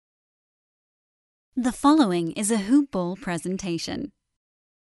The following is a Hoop Ball presentation.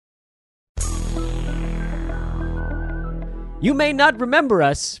 You may not remember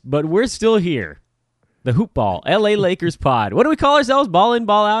us, but we're still here. The Hoop Ball, LA Lakers pod. What do we call ourselves? Ball in,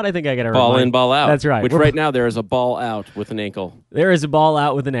 ball out? I think I got to Ball in, ball out. That's right. Which right now there is a ball out with an ankle. There is a ball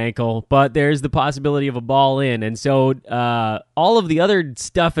out with an ankle, but there's the possibility of a ball in. And so all of the other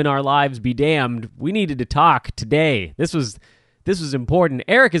stuff in our lives be damned, we needed to talk today. This was important.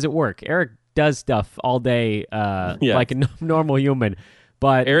 Eric is at work. Eric does stuff all day like a normal human.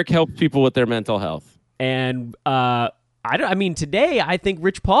 But Eric helps people with their mental health. And today I think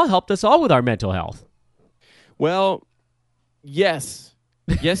Rich Paul helped us all with our mental health. Well, yes,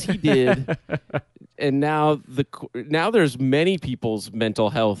 he did, and now there's many people's mental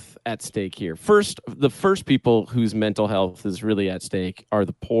health at stake here. The first people whose mental health is really at stake are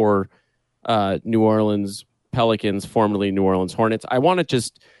the poor New Orleans Pelicans, formerly New Orleans Hornets.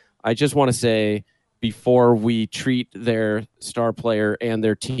 I just want to say, before we treat their star player and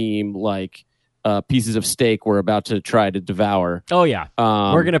their team like pieces of steak we're about to try to devour. Oh yeah,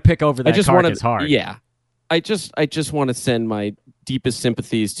 we're gonna pick over that carcass hard. Yeah. I just want to send my deepest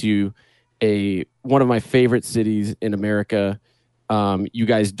sympathies to one of my favorite cities in America. You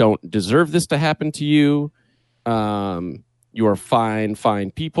guys don't deserve this to happen to you. You are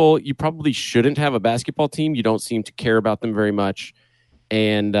fine people. You probably shouldn't have a basketball team. You don't seem to care about them very much.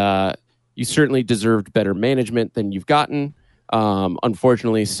 And you certainly deserved better management than you've gotten.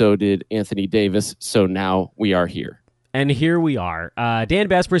 Unfortunately, so did Anthony Davis. So now we are here. And here we are. Dan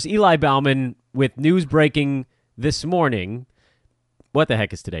Besbris, Eli Bauman, with news breaking this morning. What the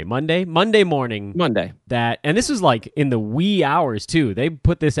heck is today? Monday? Monday morning. Monday. And this was like in the wee hours too. They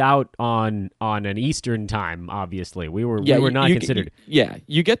put this out on an Eastern time, obviously. We were not considered.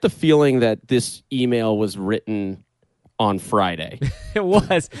 You get the feeling that this email was written on Friday. It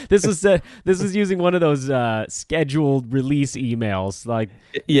was. This was using one of those scheduled release emails.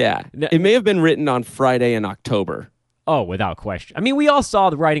 It may have been written on Friday in October. Oh, without question. I mean, we all saw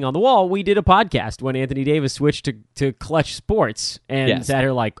the writing on the wall. We did a podcast when Anthony Davis switched to Clutch Sports and sat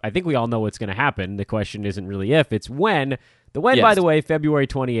here like, I think we all know what's going to happen. The question isn't really if, it's when. The when, by the way, February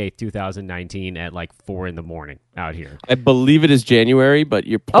 28th, 2019 at like 4 a.m. out here. I believe it is January, but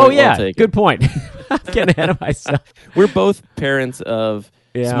your point well taken. Good point. I'm getting ahead of myself. We're both parents of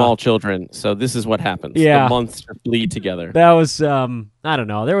small children, so this is what happens. Yeah. The months bleed together. That was, I don't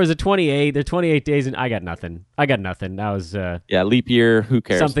know. There was a 28. There are 28 days, and I got nothing. That was... leap year, who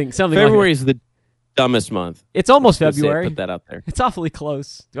cares? Something February like is the dumbest month. It's almost February. Put that out there. It's awfully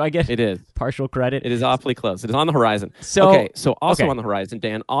close. Do I get it is partial credit? It is awfully close. It is on the horizon. On the horizon,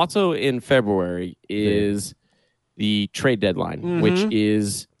 Dan, also in February is the trade deadline, which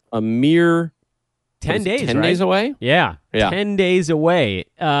is a mere... 10 days, 10 right? days away? Yeah, 10 days away.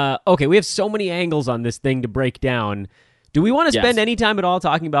 Okay, we have so many angles on this thing to break down. Do we want to spend any time at all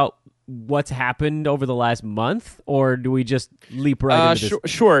talking about what's happened over the last month, or do we just leap right into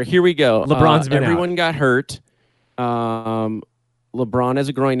this? Sure, here we go. LeBron's been everyone out. Got hurt. LeBron has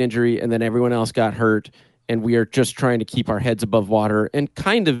a groin injury, and then everyone else got hurt, and we are just trying to keep our heads above water and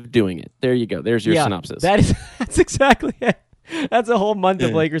kind of doing it. There you go. There's your synopsis. That's exactly it. That's a whole month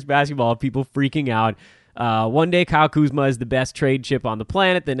of Lakers basketball, people freaking out. One day Kyle Kuzma is the best trade chip on the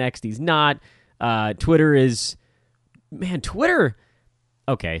planet. The next he's not. Twitter is... Man, Twitter...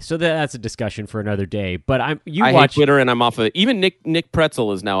 Okay, so that's a discussion for another day. But I hate Twitter, and I'm off of it. Even Nick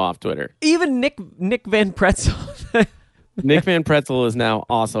Pretzel is now off Twitter. Even Nick Van Pretzel. Nick Van Pretzel is now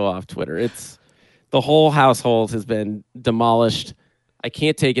also off Twitter. It's... The whole household has been demolished. I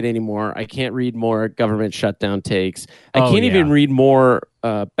can't take it anymore. I can't read more government shutdown takes. I can't even read more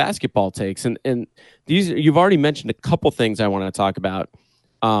basketball takes. And these, you've already mentioned a couple things I want to talk about.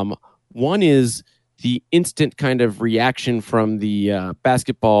 One is the instant kind of reaction from the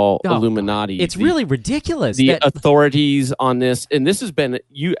basketball Illuminati. It's really ridiculous. The authorities on this, and this has been,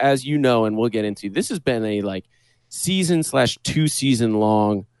 as you know, and we'll get into, this has been a season/2 season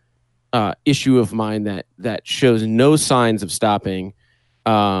long issue of mine that shows no signs of stopping.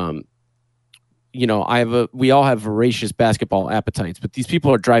 We all have voracious basketball appetites, but these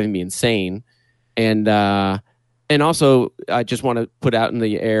people are driving me insane. And also, I just want to put out in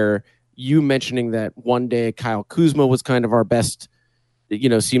the air, you mentioning that one day Kyle Kuzma was kind of our best,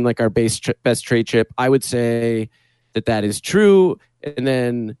 seemed like our best trade chip. I would say that is true. And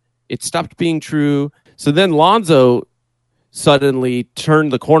then it stopped being true. So then Lonzo suddenly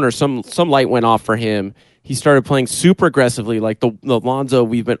turned the corner. Some light went off for him. He started playing super aggressively, like the Lonzo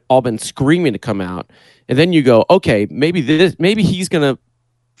we've all been screaming to come out. And then you go, okay, maybe he's going to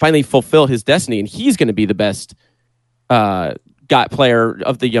finally fulfill his destiny, and he's going to be the best player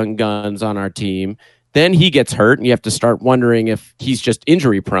of the young guns on our team. Then he gets hurt, and you have to start wondering if he's just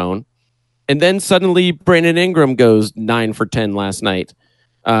injury prone. And then suddenly Brandon Ingram goes 9 for 10 last night.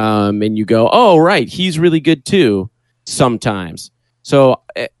 And you go, oh, right, he's really good too sometimes. So,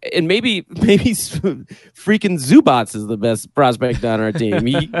 and maybe freaking Zubats is the best prospect on our team.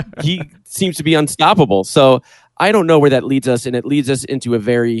 He seems to be unstoppable. So I don't know where that leads us, and it leads us into a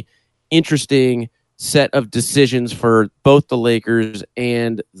very interesting set of decisions for both the Lakers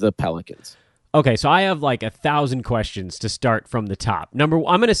and the Pelicans. Okay, so I have like 1,000 questions to start from the top. I'm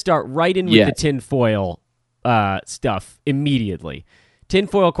going to start right in with the tinfoil stuff immediately.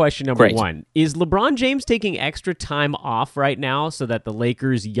 Tinfoil question number one. Is LeBron James taking extra time off right now so that the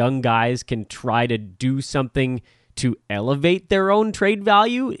Lakers' young guys can try to do something to elevate their own trade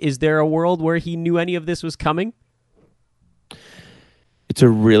value? Is there a world where he knew any of this was coming? It's a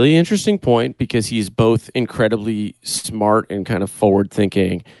really interesting point because he's both incredibly smart and kind of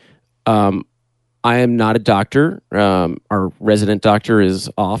forward-thinking. I am not a doctor. Our resident doctor is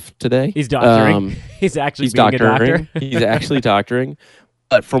off today. He's doctoring. He's actually being doctoring. A doctor. He's actually doctoring.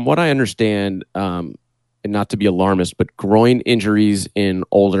 But from what I understand, and not to be alarmist, but groin injuries in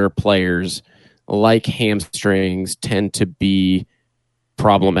older players, like hamstrings, tend to be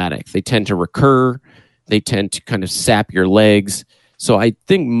problematic. They tend to recur. They tend to kind of sap your legs. So I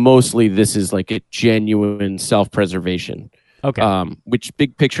think mostly this is like a genuine self-preservation. Okay. Which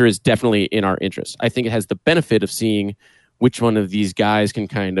big picture is definitely in our interest. I think it has the benefit of seeing which one of these guys can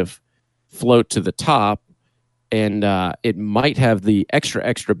kind of float to the top. And it might have the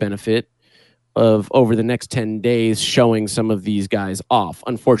extra benefit of over the next 10 days showing some of these guys off.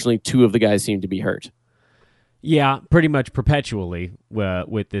 Unfortunately, 2 of the guys seem to be hurt. Yeah, pretty much perpetually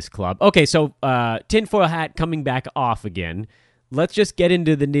with this club. Okay, so tinfoil hat coming back off again. Let's just get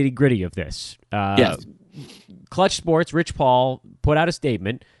into the nitty-gritty of this. Yes. Clutch Sports, Rich Paul, put out a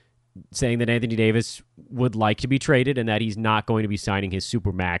statement saying that Anthony Davis would like to be traded and that he's not going to be signing his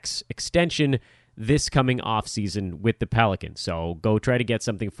Supermax extension this coming offseason with the Pelicans. So go try to get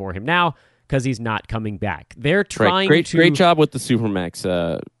something for him now because he's not coming back. They're trying to... Great job with the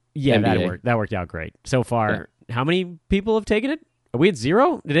Supermax Yeah, NBA. that worked out great. So far, How many people have taken it? Are we at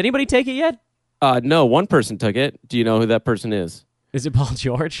 0? Did anybody take it yet? No, one person took it. Do you know who that person is? Is it Paul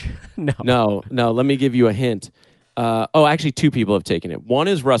George? No. Let me give you a hint. Actually, 2 people have taken it. One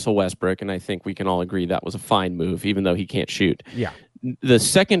is Russell Westbrook, and I think we can all agree that was a fine move, even though he can't shoot. Yeah. The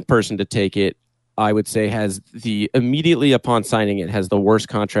second person to take it, I would say, immediately upon signing it, has the worst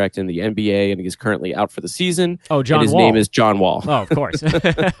contract in the NBA, and he's currently out for the season. Oh, John and his Wall. name is John Wall. Oh, of course.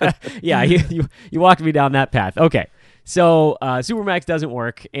 Yeah, you walked me down that path. Okay. So Supermax doesn't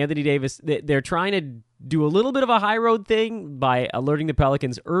work. Anthony Davis, they're trying to do a little bit of a high road thing by alerting the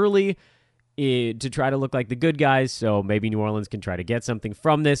Pelicans early to try to look like the good guys. So maybe New Orleans can try to get something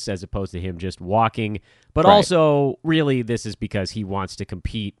from this as opposed to him just walking. But also, really, this is because he wants to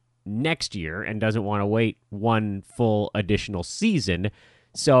compete next year and doesn't want to wait one full additional season.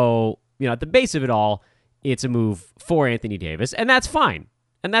 So, at the base of it all, it's a move for Anthony Davis, and that's fine.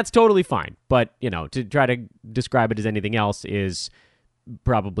 And that's totally fine. But, to try to describe it as anything else is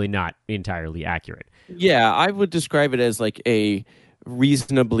probably not entirely accurate. Yeah, I would describe it as like a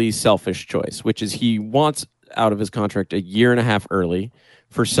reasonably selfish choice, which is he wants out of his contract a year and a half early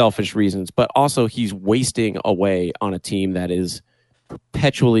for selfish reasons, but also he's wasting away on a team that is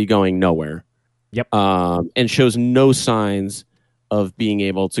perpetually going nowhere. Yep. And shows no signs of being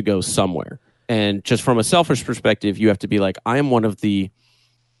able to go somewhere. And just from a selfish perspective, you have to be like, I am one of the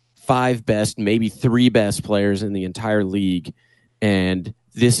 5 best, maybe 3 best players in the entire league, and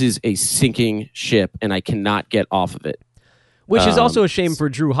this is a sinking ship, and I cannot get off of it. Which is also a shame for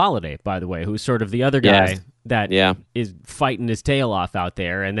Drew Holiday, by the way, who's sort of the other guy that is fighting his tail off out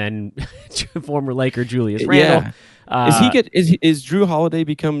there, and then former Laker Julius Randle. Is Drew Holiday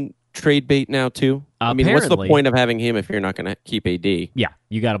become trade bait now too? I mean, what's the point of having him if you're not going to keep AD? Yeah,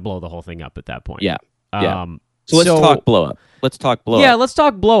 you got to blow the whole thing up at that point. Yeah. So let's talk blow up. Let's talk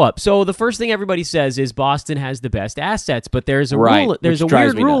blow up. So the first thing everybody says is Boston has the best assets, but there's a rule. There's a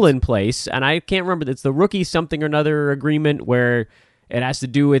weird rule in place, and I can't remember. It's the rookie something or another agreement where it has to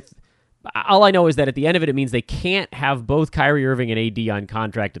do with. All I know is that at the end of it, it means they can't have both Kyrie Irving and AD on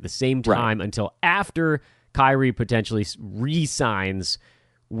contract at the same time until after Kyrie potentially re-signs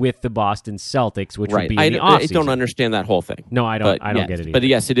with the Boston Celtics, which would be in the offseason. I don't understand that whole thing. No, I don't. I don't get it either. But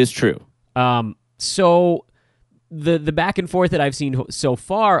yes, it is true. So the back and forth that I've seen so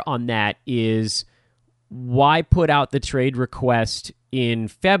far on that is why put out the trade request in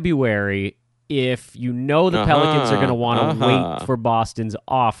February if you know the Pelicans are going to want to wait for Boston's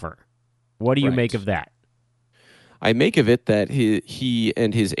offer? What do you make of that? I make of it that he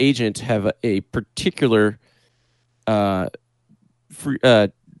and his agent have a particular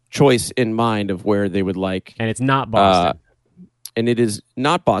choice in mind of where they would like, and it's not Boston. And it is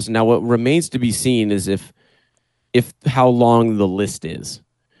not Boston. Now, what remains to be seen is if how long the list is.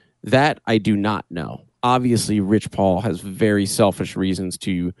 That I do not know. Obviously, Rich Paul has very selfish reasons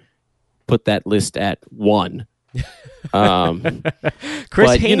to put that list at 1.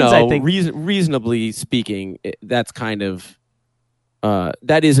 Chris Haynes, I think, reasonably speaking, that's kind of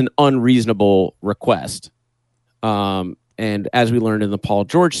that is an unreasonable request. And as we learned in the Paul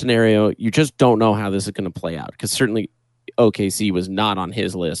George scenario, you just don't know how this is going to play out, because certainly OKC was not on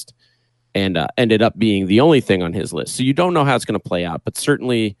his list and ended up being the only thing on his list. So you don't know how it's going to play out, but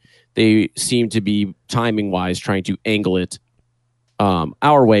certainly they seem to be timing-wise trying to angle it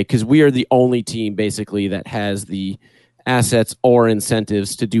our way, because we are the only team basically that has the assets or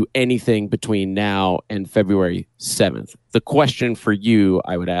incentives to do anything between now and February 7th. The question for you,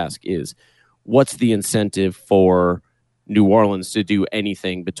 I would ask, is what's the incentive for New Orleans to do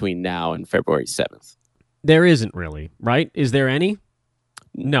anything between now and February 7th? There isn't really, right? Is there any?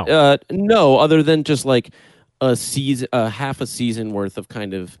 No. No, other than just like a season, half a season worth of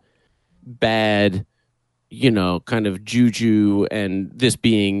kind of bad, kind of juju, and this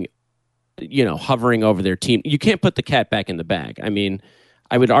being, hovering over their team. You can't put the cat back in the bag. I mean,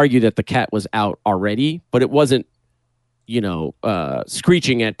 I would argue that the cat was out already, but it wasn't,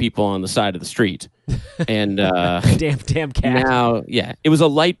 screeching at people on the side of the street. And damn cat. Now, yeah, it was a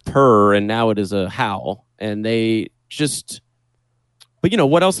light purr, and now it is a howl. And they just, but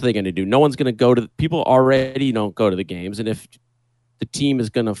what else are they going to do? No one's going to go to. People already don't go to the games, and if the team is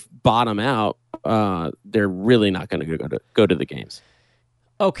going to bottom out, they're really not going to go to the games.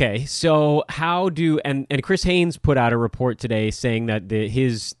 Okay, so how do and Chris Haynes put out a report today saying that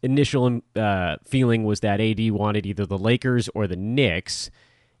his initial feeling was that AD wanted either the Lakers or the Knicks.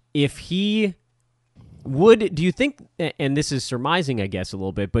 If he would, do you think? And this is surmising, I guess, a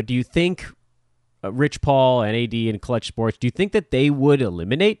little bit, but do you think Rich Paul and AD and Clutch Sports, do you think that they would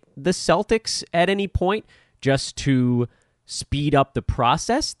eliminate the Celtics at any point just to speed up the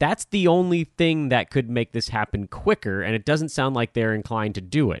process? That's the only thing that could make this happen quicker, and it doesn't sound like they're inclined to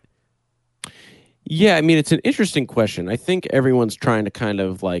do it. Yeah, I mean, it's an interesting question. I think everyone's trying to kind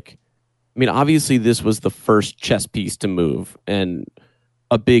of obviously this was the first chess piece to move, and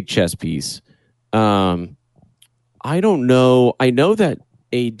a big chess piece. I don't know. I know that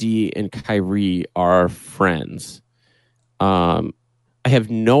AD and Kyrie are friends. I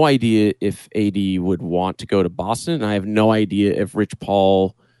have no idea if AD would want to go to Boston. And I have no idea if Rich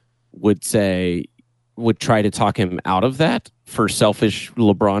Paul would try to talk him out of that for selfish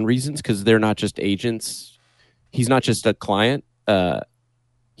LeBron reasons, because they're not just agents. He's not just a client.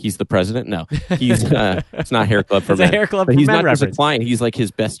 He's the president. No, he's it's not Hair Club for Men. Hair Club but for he's Men not reference. just a client. He's like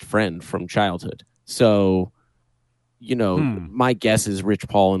his best friend from childhood. So, my guess is Rich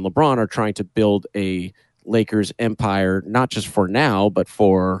Paul and LeBron are trying to build a Lakers empire, not just for now, but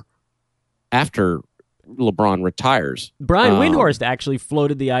for after LeBron retires. Brian Windhorst actually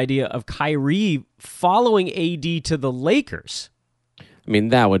floated the idea of Kyrie following AD to the Lakers. I mean,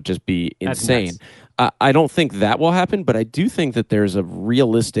 that would just be insane. I don't think that will happen, but I do think that there's a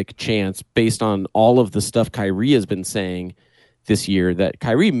realistic chance, based on all of the stuff Kyrie has been saying this year, that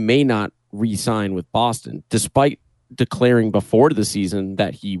Kyrie may not re-sign with Boston, despite declaring before the season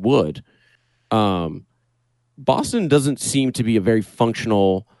that he would. Boston doesn't seem to be a very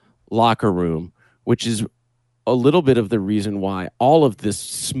functional locker room, which is a little bit of the reason why all of this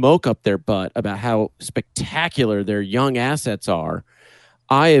smoke up their butt about how spectacular their young assets are.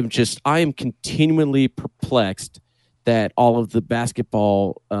 I am continually perplexed that all of the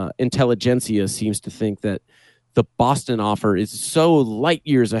basketball intelligentsia seems to think that the Boston offer is so light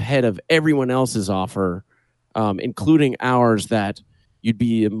years ahead of everyone else's offer, including ours, that you'd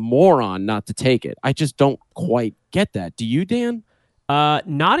be a moron not to take it. I just don't quite get that. Do you, Dan? Not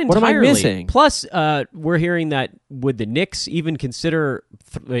entirely. What am I missing? Plus, we're hearing that would the Knicks even consider,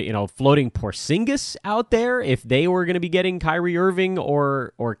 floating Porzingis out there if they were going to be getting Kyrie Irving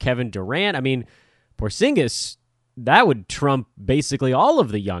or Kevin Durant? I mean, Porzingis, that would trump basically all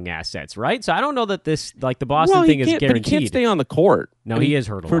of the young assets, right? So I don't know that this, the Boston thing is guaranteed. But he can't stay on the court. No, he is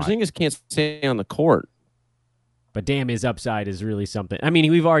hurt a lot. Porzingis can't stay on the court. But damn, his upside is really something. I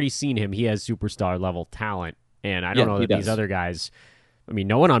mean, we've already seen him. He has superstar level talent, and I don't know that these other guys. I mean,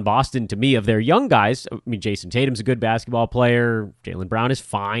 no one on Boston, to me, of their young guys. I mean, Jason Tatum's a good basketball player. Jaylen Brown is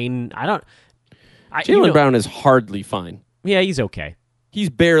fine. Jaylen Brown is hardly fine. Yeah, he's okay. He's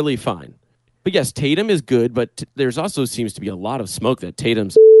barely fine. But yes, Tatum is good, but there's also seems to be a lot of smoke that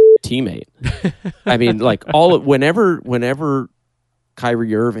Tatum's teammate. I mean, like whenever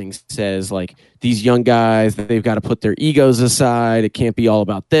Kyrie Irving says like these young guys, they've got to put their egos aside. It can't be all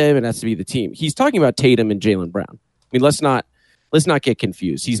about them. It has to be the team. He's talking about Tatum and Jaylen Brown. I mean, let's not get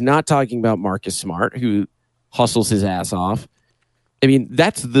confused. He's not talking about Marcus Smart, who hustles his ass off. I mean,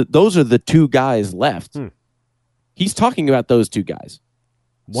 those are the two guys left. He's talking about those two guys.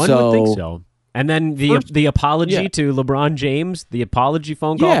 One would think so. And then the apology to LeBron James, the apology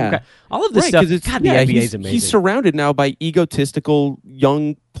phone call. Yeah. All of this stuff. God, the NBA is amazing. He's surrounded now by egotistical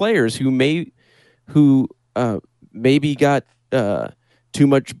young players who maybe got too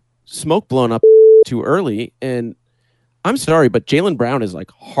much smoke blown up too early. And I'm sorry, but Jaylen Brown is like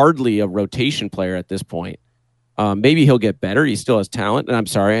hardly a rotation player at this point. Maybe he'll get better. He still has talent. And I'm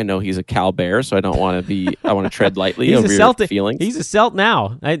sorry, I know he's a Cal Bear, so I don't want to I want to tread lightly over your feelings. He's a Celt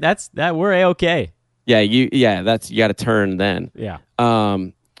now. We're A-okay. Yeah, you got to turn then. Yeah.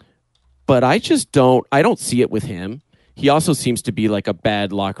 But I don't see it with him. He also seems to be like a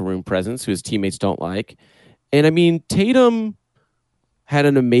bad locker room presence who his teammates don't like. And I mean, Tatum had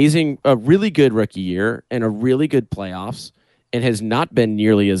a really good rookie year and a really good playoffs and has not been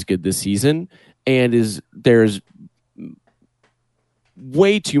nearly as good this season. And there's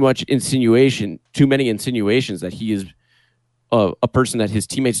way too many insinuations that he is a person that his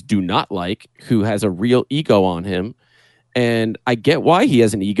teammates do not like, who has a real ego on him. And I get why he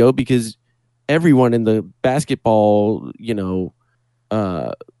has an ego, because everyone in the basketball,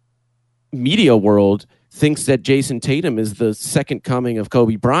 media world thinks that Jason Tatum is the second coming of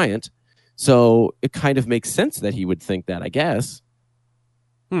Kobe Bryant. So it kind of makes sense that he would think that, I guess.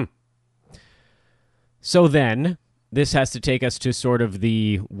 So then, this has to take us to sort of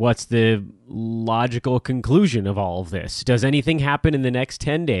what's the logical conclusion of all of this? Does anything happen in the next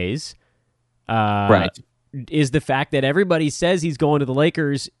 10 days? Right. Is the fact that everybody says he's going to the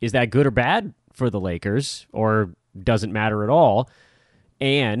Lakers, is that good or bad for the Lakers, or doesn't matter at all?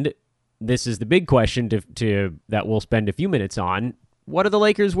 And this is the big question that we'll spend a few minutes on. What are the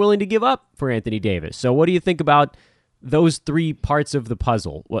Lakers willing to give up for Anthony Davis? So what do you think about those three parts of the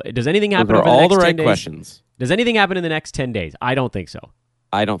puzzle? Does anything happen over the next 10 days? All the right questions. Does anything happen in the next 10 days? I don't think so.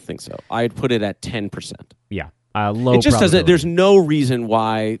 I don't think so. I'd put it at 10%. Yeah. Low it just probability. doesn't. There's no reason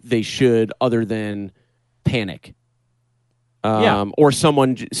why they should, other than panic. Or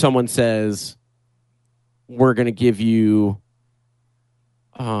someone says, we're going to give you,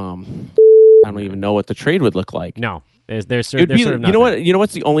 I don't even know what the trade would look like. No. There's sort of nothing. You know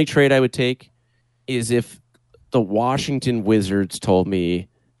what's the only trade I would take is if the Washington Wizards told me,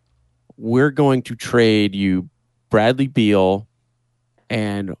 we're going to trade you Bradley Beal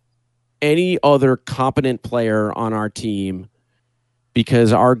and any other competent player on our team,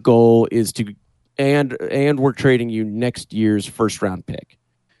 because our goal is to, and we're trading you next year's first round pick.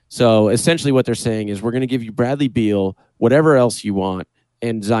 So essentially what they're saying is, we're going to give you Bradley Beal, whatever else you want,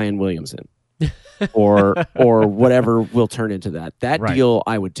 and Zion Williamson or whatever will turn into that. That right. Deal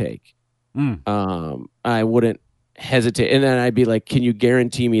I would take. I wouldn't hesitate, and then I'd be like, can you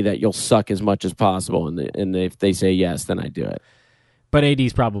guarantee me that you'll suck as much as possible? And if they say yes, then I do it. But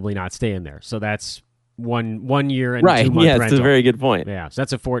AD's probably not staying there, so that's one year and right. 2 month yeah, rental. It's a very good point. Yeah, so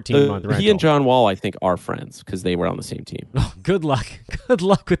that's a 14-month rental. He and John Wall, I think, are friends because they were on the same team. Oh, good luck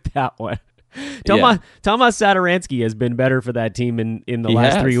with that one. Tomas Satoransky has been better for that team in the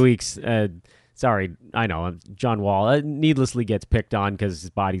last 3 weeks. Sorry, I know John Wall needlessly gets picked on because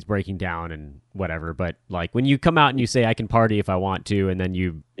his body's breaking down and whatever. But like when you come out and you say I can party if I want to, and then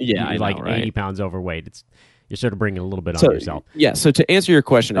you're 80 pounds overweight, you're sort of bringing a little bit on yourself. Yeah. So to answer your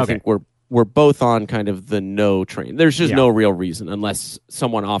question, I think we're both on kind of the no train. There's just no real reason unless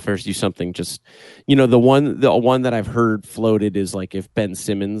someone offers you something. Just the one that I've heard floated is like if Ben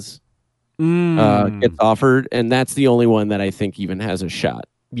Simmons gets offered, and that's the only one that I think even has a shot.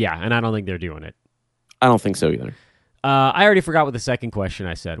 Yeah, and I don't think they're doing it. I don't think so either. I already forgot what the second question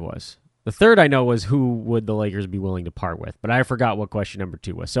I said was. The third I know was who would the Lakers be willing to part with, but I forgot what question number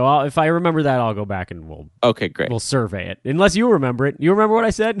 2 was. So if I remember that, I'll go back and we'll survey it. Unless you remember it. You remember what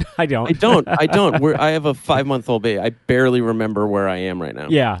I said? I don't. I don't. I have a 5-month-old baby. I barely remember where I am right now.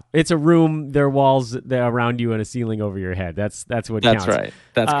 Yeah, it's a room. There are walls around you and a ceiling over your head. That's what counts. That's right.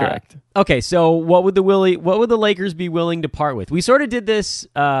 That's correct. Okay, so what would the Lakers be willing to part with? We sort of did this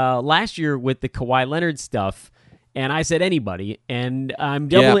last year with the Kawhi Leonard stuff. And I said anybody, and I'm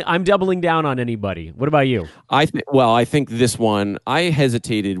doubling down on anybody. What about you? I think this one, I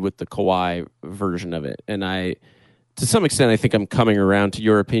hesitated with the Kawhi version of it, and to some extent, I think I'm coming around to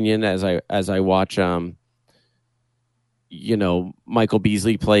your opinion as I watch, Michael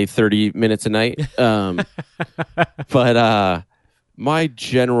Beasley play 30 minutes a night. But my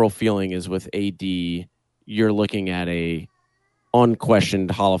general feeling is with AD, you're looking at a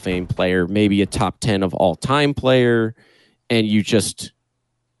unquestioned Hall of Fame player, maybe a top 10 of all time player, and you just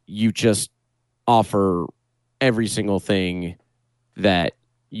offer every single thing that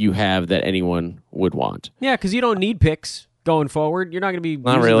you have that anyone would want. Yeah, because you don't need picks going forward. You're not going to be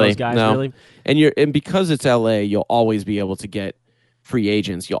Not using really, those guys, no. really. And because it's LA, you'll always be able to get free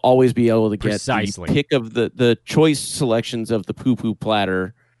agents. You'll always be able to get Precisely. the pick of the choice selections of the poo-poo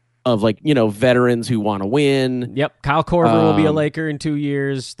platter of, like, you know, veterans who want to win. Yep, Kyle Korver will be a Laker in 2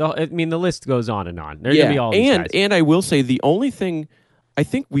 years. I mean, the list goes on and on. There's going to be all these guys. And I will say the only thing I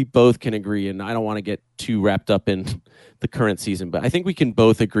think we both can agree, and I don't want to get too wrapped up in the current season, but I think we can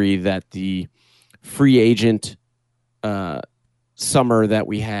both agree that the free agent summer that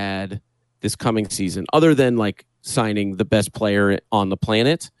we had this coming season, other than like signing the best player on the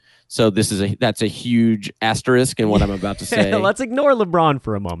planet. So that's a huge asterisk in what I'm about to say. Let's ignore LeBron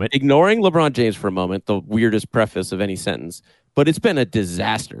for a moment. Ignoring LeBron James for a moment, the weirdest preface of any sentence, but it's been a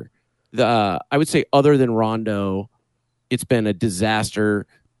disaster. I would say other than Rondo, it's been a disaster,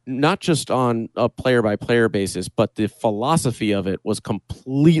 not just on a player-by-player basis, but the philosophy of it was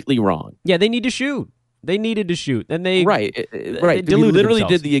completely wrong. Yeah, they need to shoot. They needed to shoot. And they Right. They We deluded literally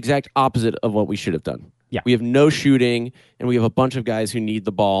themselves. did the exact opposite of what we should have done. Yeah. We have no shooting, and we have a bunch of guys who need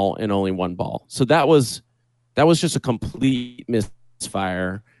the ball and only one ball. So that was just a complete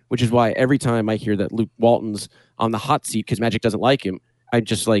misfire, which is why every time I hear that Luke Walton's on the hot seat because Magic doesn't like him, I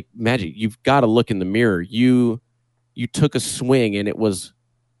just like, Magic, you've got to look in the mirror. You took a swing, and it was,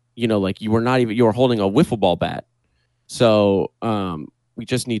 you know, like you were holding a wiffle ball bat. So we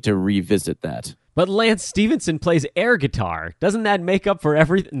just need to revisit that. But Lance Stevenson plays air guitar. Doesn't that make up for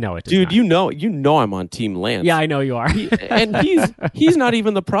everything? No, it does Dude, not. you know I'm on Team Lance. Yeah, I know you are. And he's not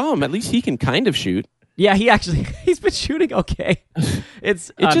even the problem. At least he can kind of shoot. Yeah, he's been shooting okay.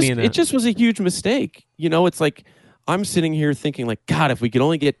 It just was a huge mistake. You know, it's like I'm sitting here thinking like, God, if we could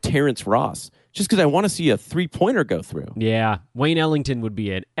only get Terrence Ross, just because I want to see a 3-pointer go through. Yeah, Wayne Ellington would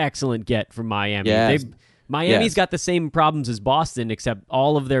be an excellent get for Miami. Yes. Miami's got the same problems as Boston, except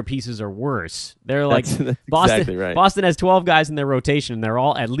all of their pieces are worse. They're like That's Boston. exactly right. Boston has 12 guys in their rotation, and they're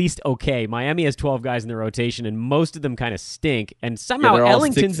all at least okay. Miami has 12 guys in their rotation, and most of them kind of stink. And somehow they're all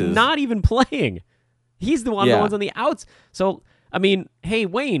Ellington's sixes. not even playing. He's the Yeah. ones on the outs. So I mean, hey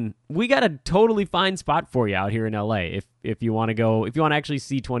Wayne, we got a totally fine spot for you out here in LA. If you want to actually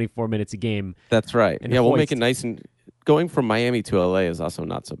see 24 minutes a game. That's right. And Yeah, we'll hoist. make it nice, and going from Miami to LA is also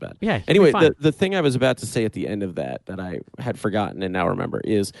not so bad. Yeah. it'll be Anyway, fine. the thing I was about to say at the end of that I had forgotten and now remember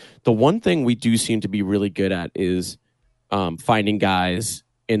is the one thing we do seem to be really good at is finding guys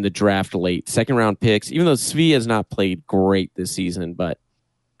in the draft late, second round picks. Even though Svi has not played great this season, but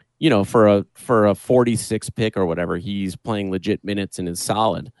you know, for a 46 pick or whatever, he's playing legit minutes and is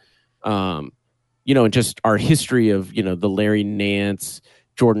solid. You know, and just our history of, you know, the Larry Nance,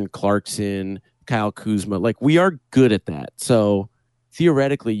 Jordan Clarkson, Kyle Kuzma, like we are good at that. So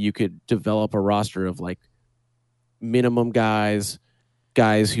theoretically, you could develop a roster of like minimum guys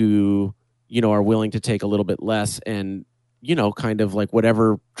who, you know, are willing to take a little bit less, and, you know, kind of like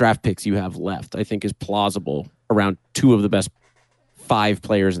whatever draft picks you have left, I think is plausible around two of the best 5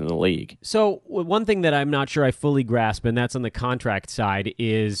 players in the league. So one thing that I'm not sure I fully grasp, and that's on the contract side,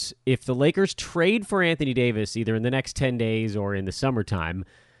 is if the Lakers trade for Anthony Davis either in the next 10 days or in the summertime,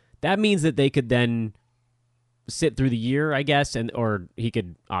 that means that they could then sit through the year, I guess, or he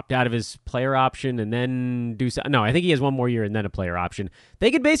could opt out of his player option and then do so. No, I think he has one more year and then a player option.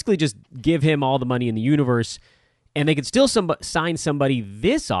 They could basically just give him all the money in the universe, and they could still sign somebody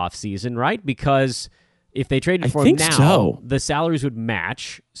this offseason, right? Because if they traded for him now, so. the salaries would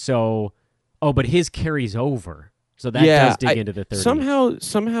match. So, but his carries over. So that does dig into the 30.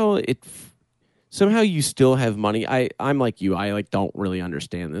 Somehow you still have money. I'm like you. I like don't really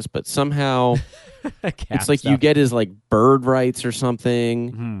understand this, but somehow it's like you get his like bird rights or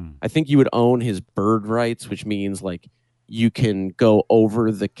something. I think you would own his bird rights, which means like you can go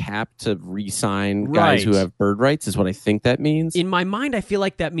over the cap to re-sign guys who have bird rights, is what I think that means. In my mind, I feel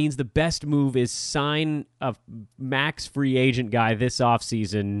like that means the best move is sign a max free agent guy this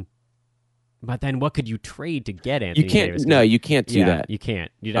offseason. But then what could you trade to get Anthony Davis? No, you can't do that. You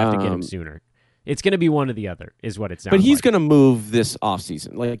can't. You'd have to get him sooner. It's going to be one or the other, is what it sounds like. But he's like. going to move this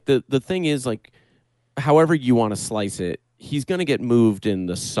offseason. Like the thing is, like, however you want to slice it, he's going to get moved in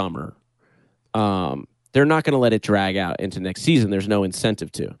the summer. They're not going to let it drag out into next season. There's no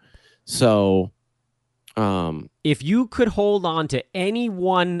incentive to. So, if you could hold on to any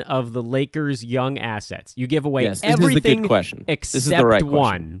one of the Lakers' young assets, you give away this everything is the good question. except This is the right one.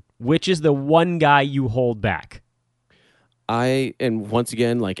 question. Which is the one guy you hold back? and once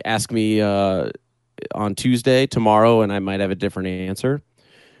again, like ask me on Tuesday, tomorrow, and I might have a different answer.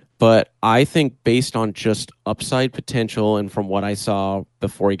 But I think based on just upside potential and from what I saw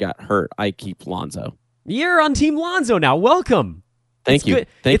before he got hurt, I keep Lonzo. You're on Team Lonzo now. Welcome. Thank you. Good.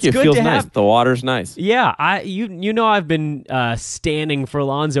 Thank you. It feels nice. The water's nice. Yeah, you know I've been standing for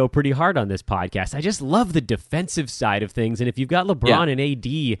Lonzo pretty hard on this podcast. I just love the defensive side of things, and if you've got LeBron and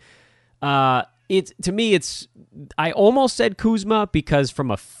AD, I almost said Kuzma because from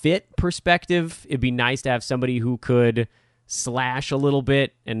a fit perspective, it'd be nice to have somebody who could slash a little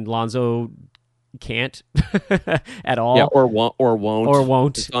bit, and Lonzo can't at all. Yeah, or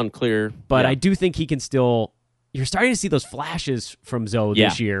won't. It's unclear. But I do think he can still. You're starting to see those flashes from Zoe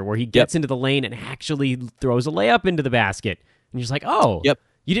this year where he gets into the lane and actually throws a layup into the basket. And you're just like,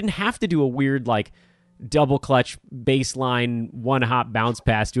 you didn't have to do a weird like double clutch baseline one hop bounce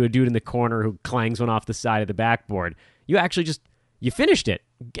pass to a dude in the corner who clangs one off the side of the backboard. You actually you finished it.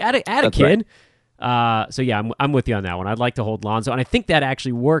 At a kid. Right. So yeah, I'm with you on that one. I'd like to hold Lonzo, and I think that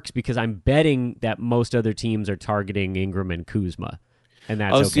actually works because I'm betting that most other teams are targeting Ingram and Kuzma, and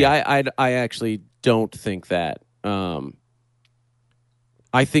that's okay. See, I actually don't think that.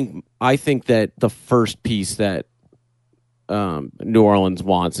 I think that the first piece that New Orleans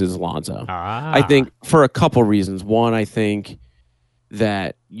wants is Lonzo. I think for a couple reasons. One, I think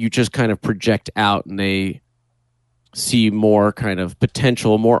that you just kind of project out and they see more kind of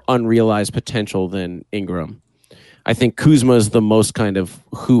potential, more unrealized potential than Ingram. I think Kuzma is the most kind of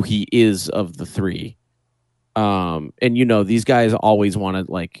who he is of the three. And these guys always want to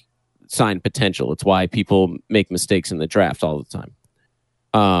like sign potential. It's why people make mistakes in the draft all the time.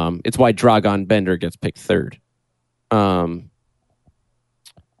 It's why Dragan Bender gets picked third. Dan,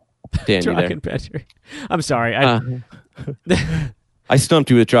 Dragan Bender. I'm sorry. I stumped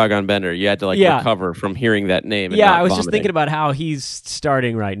you with Dragan Bender. You had to recover from hearing that name. And I was just thinking about how he's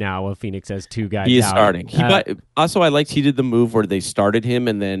starting right now. While Phoenix has two guys. He is out. Starting. Also, I liked he did the move where they started him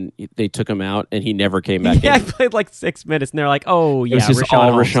and then they took him out and he never came back. Yeah, I played like 6 minutes and they're like, "Oh yeah, it was just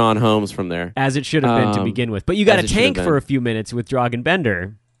all Rashawn Holmes from there." As it should have been to begin with. But you got to tank for a few minutes with Dragan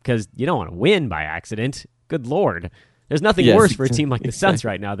Bender because you don't want to win by accident. Good Lord, there's nothing worse for a team like the Suns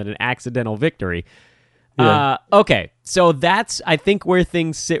right now than an accidental victory. Yeah. Okay, so that's, I think, where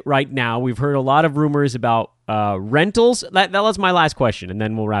things sit right now. We've heard a lot of rumors about rentals. That was my last question, and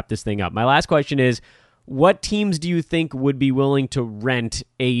then we'll wrap this thing up. My last question is, what teams do you think would be willing to rent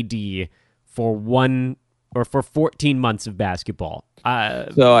AD for 14 months of basketball?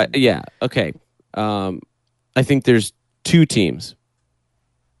 Okay. I think there's two teams.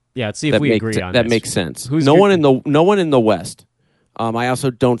 Yeah, let's see if we agree on that. That makes sense. No one in the West. I also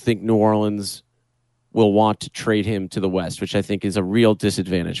don't think New Orleans will want to trade him to the West, which I think is a real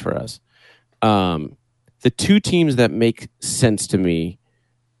disadvantage for us. The two teams that make sense to me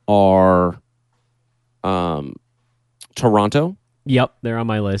are Toronto. Yep, they're on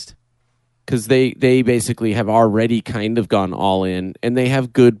my list. Because they basically have already kind of gone all in, and they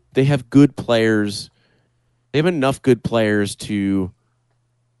have good players. They have enough good players to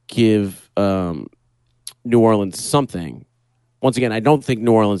give New Orleans something. Once again, I don't think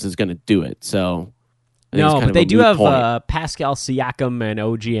New Orleans is going to do it, so... No, but they do have Pascal Siakam and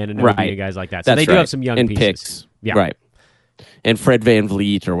OG Anunoby, guys like that. So they do have some young and pieces. Picks. Yeah. Right. And Fred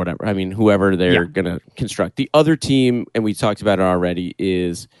VanVleet or whatever. I mean, whoever they're going to construct. The other team, and we talked about it already,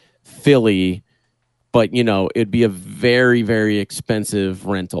 is Philly. But, it'd be a very, very expensive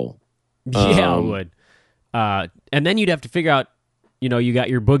rental. Yeah, it would. And then you'd have to figure out, you got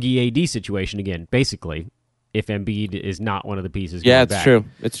your Boogie AD situation again, basically, if Embiid is not one of the pieces. Yeah, it's true.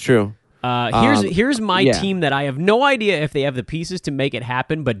 It's true. Here's my team that I have no idea if they have the pieces to make it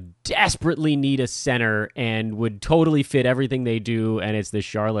happen, but desperately need a center and would totally fit everything they do, and it's the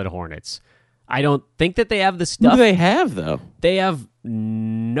Charlotte Hornets. I don't think that they have the stuff. Who do they have, though? They have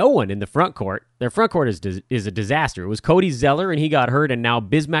no one in the front court. Their front court is a disaster. It was Cody Zeller, and he got hurt, and now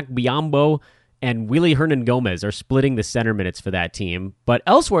Bismack Biyombo and Willie Hernan-Gomez are splitting the center minutes for that team. But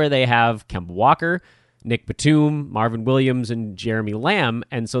elsewhere, they have Kemba Walker, Nick Batum, Marvin Williams, and Jeremy Lamb,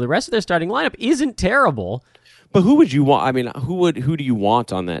 and so the rest of their starting lineup isn't terrible. But who would you want? I mean, who do you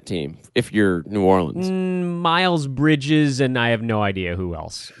want on that team if you're New Orleans? Miles Bridges, and I have no idea who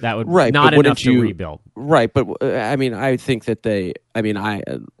else. That would not enough to rebuild. Right, but I mean, I think that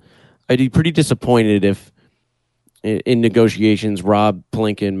I'd be pretty disappointed if in negotiations, Rob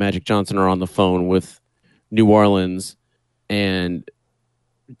Pelinka and Magic Johnson are on the phone with New Orleans and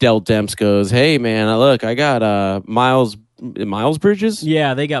Dell Demps goes, "Hey man, look, I got Miles Bridges."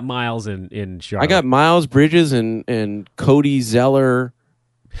 Yeah, they got Miles in Charlotte. I got Miles Bridges and Cody Zeller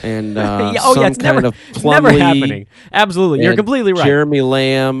and it's never, of it's never Plumlee happening. Absolutely, you're and completely right. Jeremy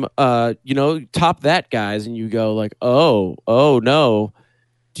Lamb, top that guys, and you go like, oh no.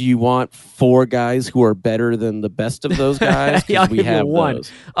 Do you want 4 guys who are better than the best of those guys? Yeah, I'll we give you have one.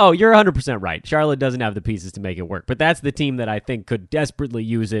 those. Oh, you're 100% right. Charlotte doesn't have the pieces to make it work, but that's the team that I think could desperately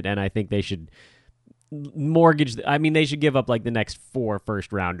use it, and I think they should mortgage. I mean, they should give up like the next 4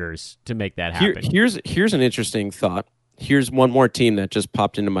 first-rounders to make that happen. Here's an interesting thought. Here's one more team that just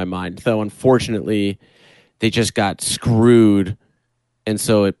popped into my mind, though unfortunately they just got screwed, and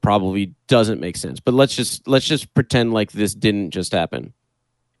so it probably doesn't make sense. But let's just pretend like this didn't just happen.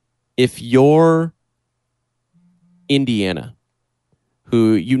 If you're Indiana,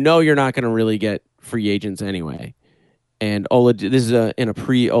 who you're not going to really get free agents anyway, and this is in a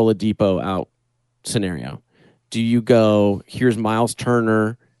pre-Oladipo out scenario, do you go, here's Miles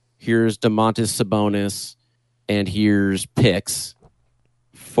Turner, here's Domantas Sabonis, and here's picks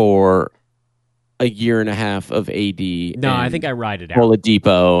for a year and a half of AD? No, I think I ride it out.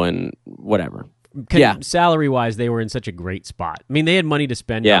 Oladipo and whatever. Salary-wise, they were in such a great spot. I mean, they had money to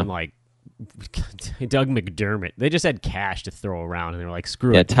spend on, like, Doug McDermott. They just had cash to throw around, and they were like,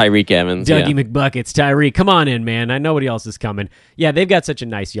 screw it. Tyreek Evans. Dougie McBuckets, Tyreek. Come on in, man. I know nobody else is coming. Yeah, they've got such a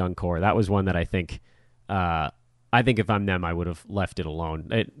nice young core. That was one that I think if I'm them, I would have left it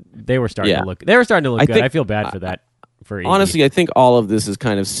alone. They were starting to look good. I feel bad for that. Honestly, I think all of this is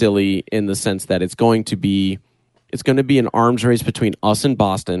kind of silly in the sense that it's going to be an arms race between us and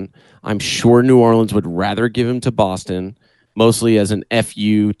Boston. I'm sure New Orleans would rather give him to Boston, mostly as an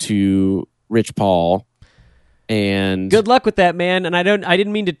FU to Rich Paul. And good luck with that, man. And I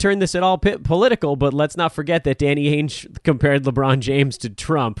didn't mean to turn this at all political, but let's not forget that Danny Ainge compared LeBron James to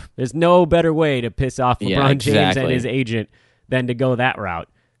Trump. There's no better way to piss off LeBron James and his agent than to go that route.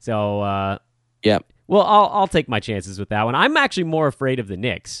 So, Well, I'll take my chances with that one. I'm actually more afraid of the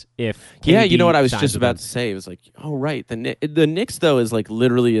Knicks. You know what I was just about to say? It was like, oh, right. The Knicks, though, is like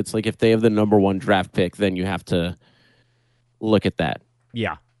literally, it's like if they have the number 1 draft pick, then you have to look at that.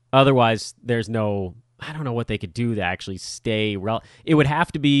 Yeah. Otherwise, there's no, I don't know what they could do to actually stay. It would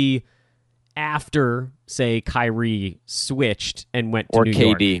have to be after, say, Kyrie switched and went to New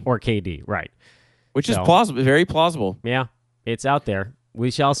KD. York. Or KD, right. Which is plausible, very plausible. Yeah, it's out there. We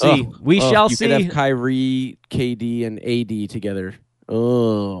shall see. We shall see. You could have Kyrie, KD, and AD together.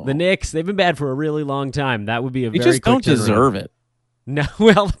 Oh, the Knicks, they've been bad for a really long time. That would be a they very just don't deserve it. No,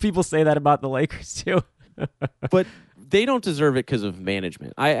 well, people say that about the Lakers too. But they don't deserve it because of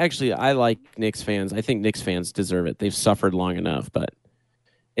management. I like Knicks fans. I think Knicks fans deserve it. They've suffered long enough, but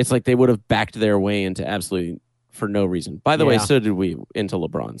it's like they would have backed their way into absolutely for no reason. By the way, so did we into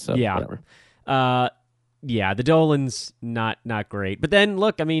LeBron. So whatever. Yeah, the Dolan's not great. But then,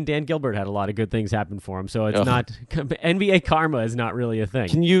 look, I mean, Dan Gilbert had a lot of good things happen for him, so it's not NBA karma is not really a thing.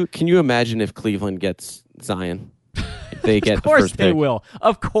 Can you imagine if Cleveland gets Zion? If they get of course the first they pick? will.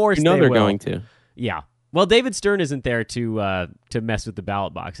 Of course you know they they're will. going to. Yeah. Well, David Stern isn't there to mess with the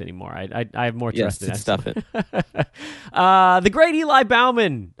ballot box anymore. I have more trust in that. Stuff it. The great Eli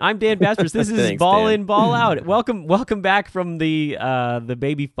Bauman. I'm Dan Bastress. This is Thanks, Ball Dan. In, Ball Out. Welcome back from the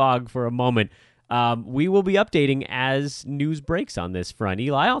baby fog for a moment. We will be updating as news breaks on this front.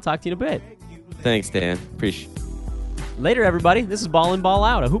 Eli, I'll talk to you in a bit. Thanks, Dan. Appreciate it. Later, everybody. This is Ball In, Ball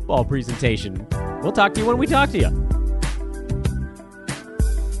Out, a hoop ball presentation. We'll talk to you when we talk to you.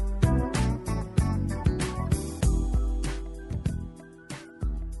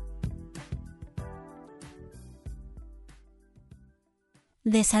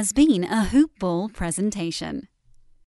 This has been a Hoop Ball presentation.